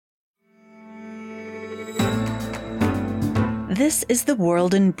This is The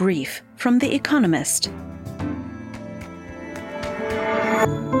World in Brief from The Economist.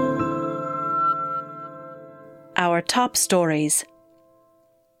 Our top stories.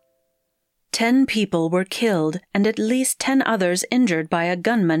 10 people were killed and at least 10 others injured by a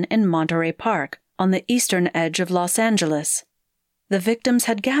gunman in Monterey Park, on the eastern edge of Los Angeles. The victims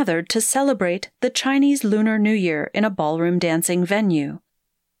had gathered to celebrate the Chinese Lunar New Year in a ballroom dancing venue.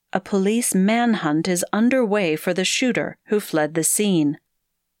 A police manhunt is underway for the shooter who fled the scene.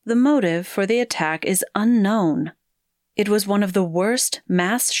 The motive for the attack is unknown. It was one of the worst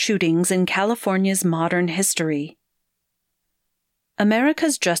mass shootings in California's modern history.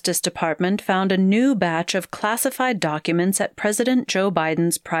 America's Justice Department found a new batch of classified documents at President Joe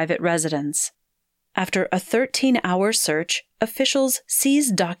Biden's private residence. After a 13-hour search, officials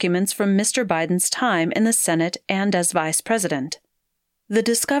seized documents from Mr. Biden's time in the Senate and as vice president. The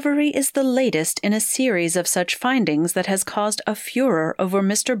discovery is the latest in a series of such findings that has caused a furor over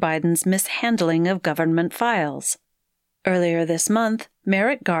Mr. Biden's mishandling of government files. Earlier this month,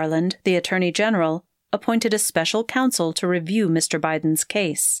 Merrick Garland, the Attorney General, appointed a special counsel to review Mr. Biden's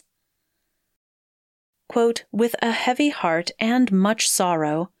case. Quote, "With a heavy heart and much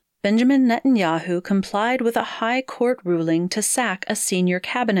sorrow, Benjamin Netanyahu complied with a high court ruling to sack a senior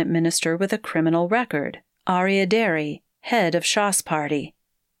cabinet minister with a criminal record, Aryeh Deri, head of Shas Party.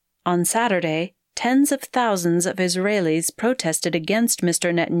 On Saturday, tens of thousands of Israelis protested against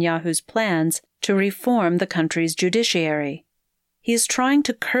Mr. Netanyahu's plans to reform the country's judiciary. He is trying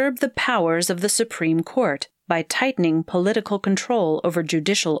to curb the powers of the Supreme Court by tightening political control over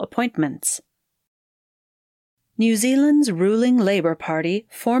judicial appointments." New Zealand's ruling Labour Party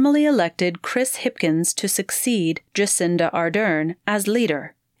formally elected Chris Hipkins to succeed Jacinda Ardern as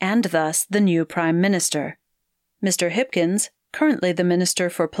leader, and thus the new Prime Minister. Mr. Hipkins, currently the Minister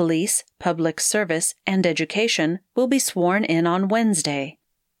for Police, Public Service and Education, will be sworn in on Wednesday.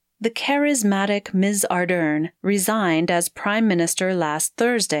 The charismatic Ms. Ardern resigned as Prime Minister last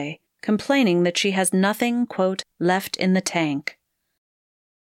Thursday, complaining that she has nothing, quote, left in the tank.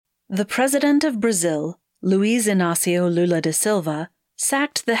 The President of Brazil, Luiz Inácio Lula da Silva,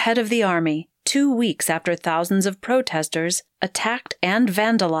 sacked the head of the army 2 weeks after thousands of protesters attacked and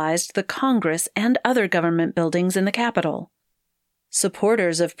vandalized the Congress and other government buildings in the capital.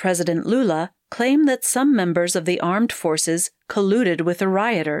 Supporters of President Lula claim that some members of the armed forces colluded with the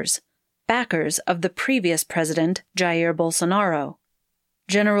rioters, backers of the previous president, Jair Bolsonaro.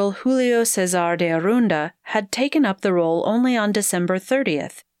 General Julio César de Arruda had taken up the role only on December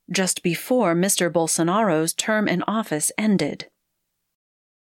 30th, just before Mr. Bolsonaro's term in office ended.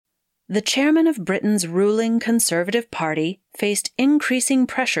 The chairman of Britain's ruling Conservative Party faced increasing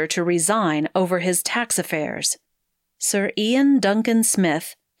pressure to resign over his tax affairs. Sir Ian Duncan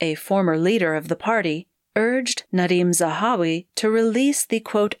Smith, a former leader of the party, urged Nadhim Zahawi to release the,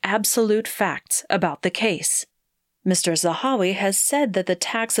 quote, absolute facts about the case. Mr. Zahawi has said that the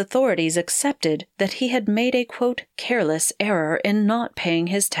tax authorities accepted that he had made a, quote, careless error in not paying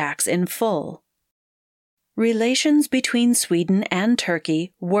his tax in full. Relations between Sweden and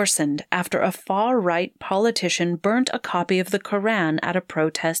Turkey worsened after a far-right politician burnt a copy of the Quran at a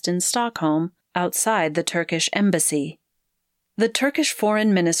protest in Stockholm outside the Turkish embassy. The Turkish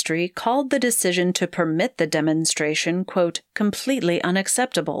Foreign Ministry called the decision to permit the demonstration, quote, completely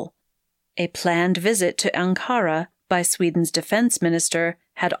unacceptable. A planned visit to Ankara by Sweden's defense minister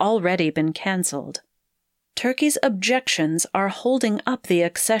had already been cancelled. Turkey's objections are holding up the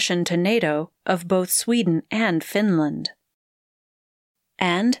accession to NATO of both Sweden and Finland.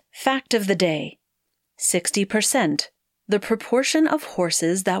 And fact of the day: 60%. The proportion of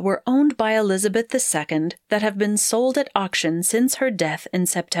horses that were owned by Elizabeth II that have been sold at auction since her death in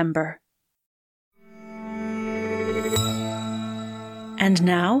September. And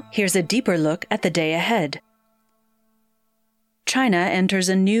now, here's a deeper look at the day ahead. China enters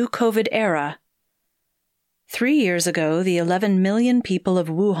a new COVID era. 3 years ago, the 11 million people of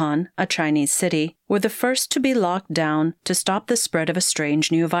Wuhan, a Chinese city, were the first to be locked down to stop the spread of a strange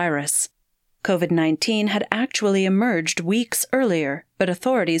new virus. COVID-19 had actually emerged weeks earlier, but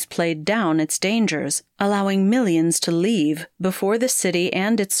authorities played down its dangers, allowing millions to leave before the city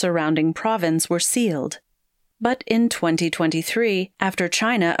and its surrounding province were sealed. But in 2023, after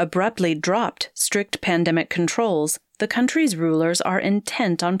China abruptly dropped strict pandemic controls, the country's rulers are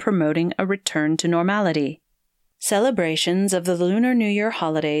intent on promoting a return to normality. Celebrations of the Lunar New Year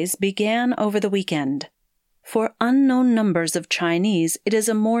holidays began over the weekend. For unknown numbers of Chinese, it is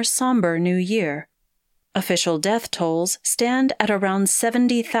a more somber New Year. Official death tolls stand at around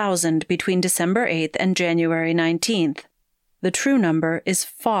 70,000 between December 8th and January 19th. The true number is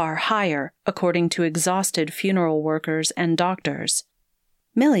far higher, according to exhausted funeral workers and doctors.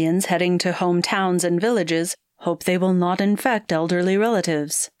 Millions heading to hometowns and villages hope they will not infect elderly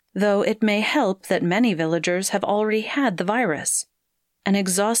relatives, though it may help that many villagers have already had the virus. An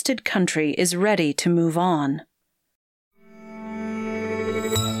exhausted country is ready to move on.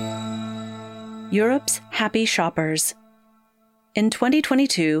 Europe's happy shoppers. In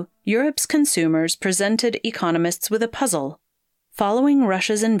 2022, Europe's consumers presented economists with a puzzle. Following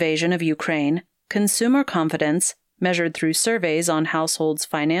Russia's invasion of Ukraine, consumer confidence, measured through surveys on households'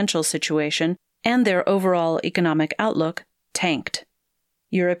 financial situation and their overall economic outlook, tanked.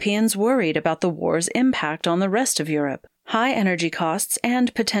 Europeans worried about the war's impact on the rest of Europe, high energy costs,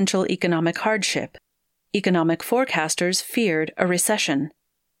 and potential economic hardship. Economic forecasters feared a recession.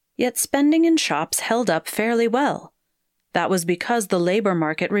 Yet spending in shops held up fairly well. That was because the labor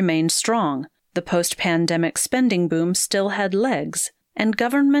market remained strong, the post-pandemic spending boom still had legs, and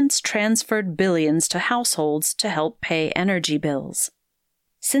governments transferred billions to households to help pay energy bills.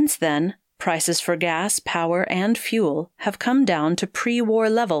 Since then, prices for gas, power, and fuel have come down to pre-war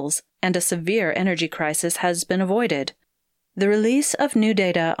levels, and a severe energy crisis has been avoided. The release of new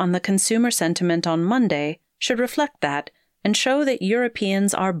data on the consumer sentiment on Monday should reflect that and show that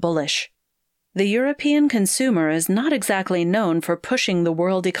Europeans are bullish. The European consumer is not exactly known for pushing the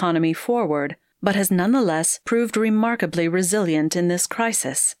world economy forward, but has nonetheless proved remarkably resilient in this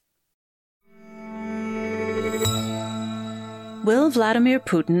crisis. Will Vladimir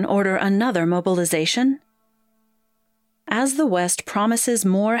Putin order another mobilization? As the West promises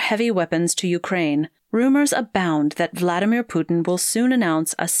more heavy weapons to Ukraine, rumors abound that Vladimir Putin will soon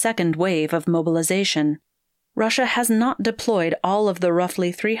announce a second wave of mobilization. Russia has not deployed all of the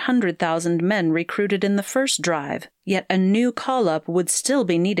roughly 300,000 men recruited in the first drive, yet a new call-up would still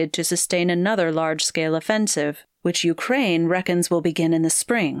be needed to sustain another large-scale offensive, which Ukraine reckons will begin in the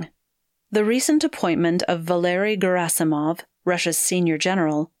spring. The recent appointment of Valery Gerasimov, Russia's senior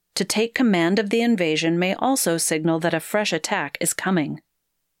general, to take command of the invasion may also signal that a fresh attack is coming.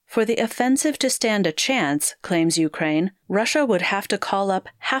 For the offensive to stand a chance, claims Ukraine, Russia would have to call up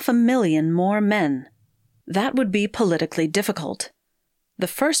 500,000 more men. That would be politically difficult. The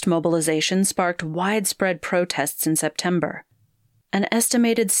first mobilization sparked widespread protests in September. An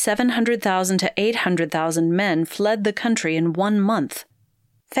estimated 700,000 to 800,000 men fled the country in 1 month.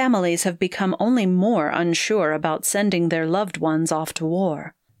 Families have become only more unsure about sending their loved ones off to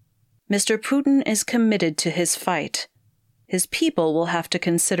war. Mr. Putin is committed to his fight. His people will have to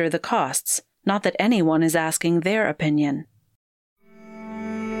consider the costs, not that anyone is asking their opinion.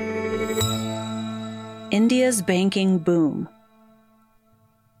 India's banking boom.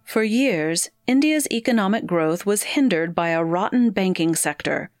 For years, India's economic growth was hindered by a rotten banking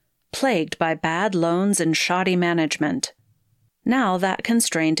sector, plagued by bad loans and shoddy management. Now that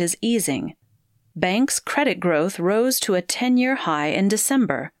constraint is easing. Banks' credit growth rose to a 10-year high in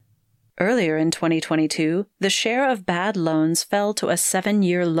December. Earlier in 2022, the share of bad loans fell to a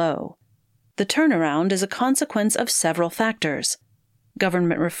 7-year low. The turnaround is a consequence of several factors.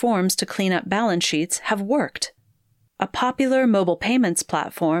 Government reforms to clean up balance sheets have worked. A popular mobile payments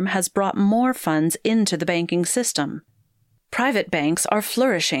platform has brought more funds into the banking system. Private banks are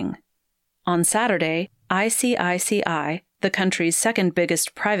flourishing. On Saturday, ICICI, the country's second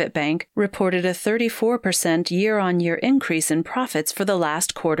biggest private bank, reported a 34% year-on-year increase in profits for the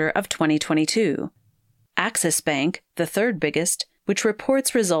last quarter of 2022. Axis Bank, the third biggest, which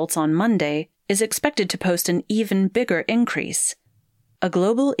reports results on Monday, is expected to post an even bigger increase. A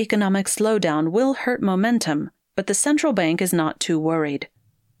global economic slowdown will hurt momentum, but the central bank is not too worried.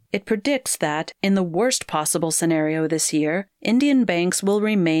 It predicts that, in the worst possible scenario this year, Indian banks will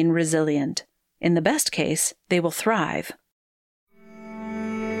remain resilient. In the best case, they will thrive.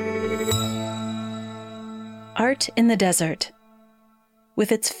 Art in the desert.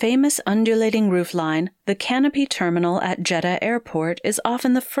 With its famous undulating roofline, the Canopy Terminal at Jeddah Airport is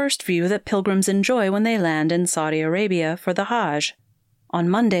often the first view that pilgrims enjoy when they land in Saudi Arabia for the Hajj. On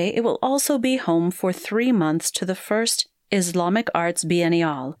Monday, it will also be home for 3 months to the first Islamic Arts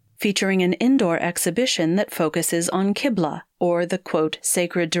Biennial, featuring an indoor exhibition that focuses on Qibla, or the, quote,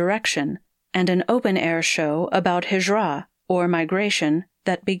 sacred direction, and an open-air show about Hijra, or migration,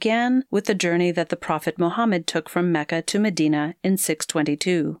 that began with the journey that the Prophet Muhammad took from Mecca to Medina in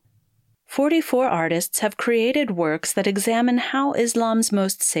 622. 44 artists have created works that examine how Islam's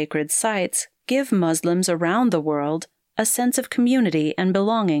most sacred sites give Muslims around the world a sense of community and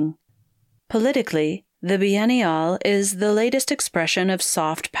belonging. Politically, the Biennial is the latest expression of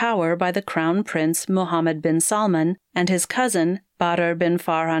soft power by the Crown Prince Mohammed bin Salman and his cousin Badr bin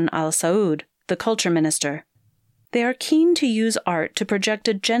Farhan al Saud, the culture minister. They are keen to use art to project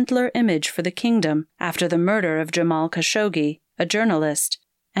a gentler image for the kingdom after the murder of Jamal Khashoggi, a journalist,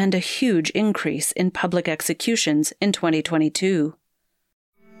 and a huge increase in public executions in 2022.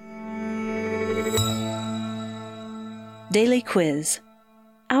 Daily Quiz.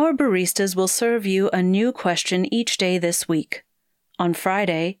 Our baristas will serve you a new question each day this week. On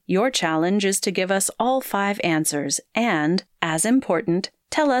Friday, your challenge is to give us all 5 answers and, as important,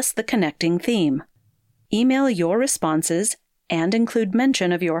 tell us the connecting theme. Email your responses and include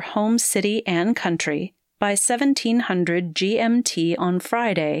mention of your home city and country by 1700 GMT on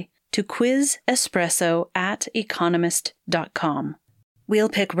Friday to quizespresso@economist.com. We'll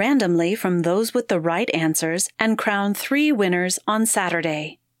pick randomly from those with the right answers and crown 3 winners on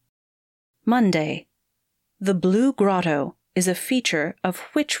Saturday. Monday. The Blue Grotto is a feature of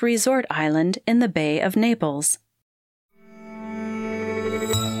which resort island in the Bay of Naples?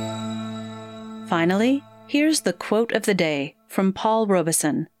 Finally, here's the quote of the day from Paul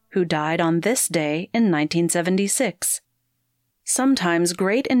Robeson, who died on this day in 1976. Sometimes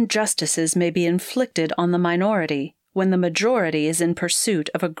great injustices may be inflicted on the minority when the majority is in pursuit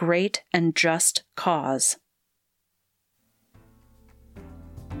of a great and just cause.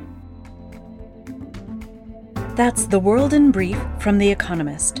 That's The World in Brief from The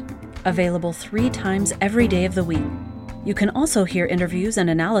Economist, available 3 times every day of the week. You can also hear interviews and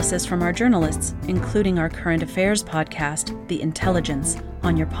analysis from our journalists, including our current affairs podcast, The Intelligence,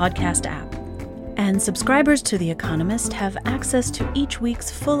 on your podcast app. And subscribers to The Economist have access to each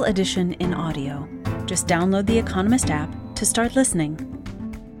week's full edition in audio. Just download The Economist app to start listening.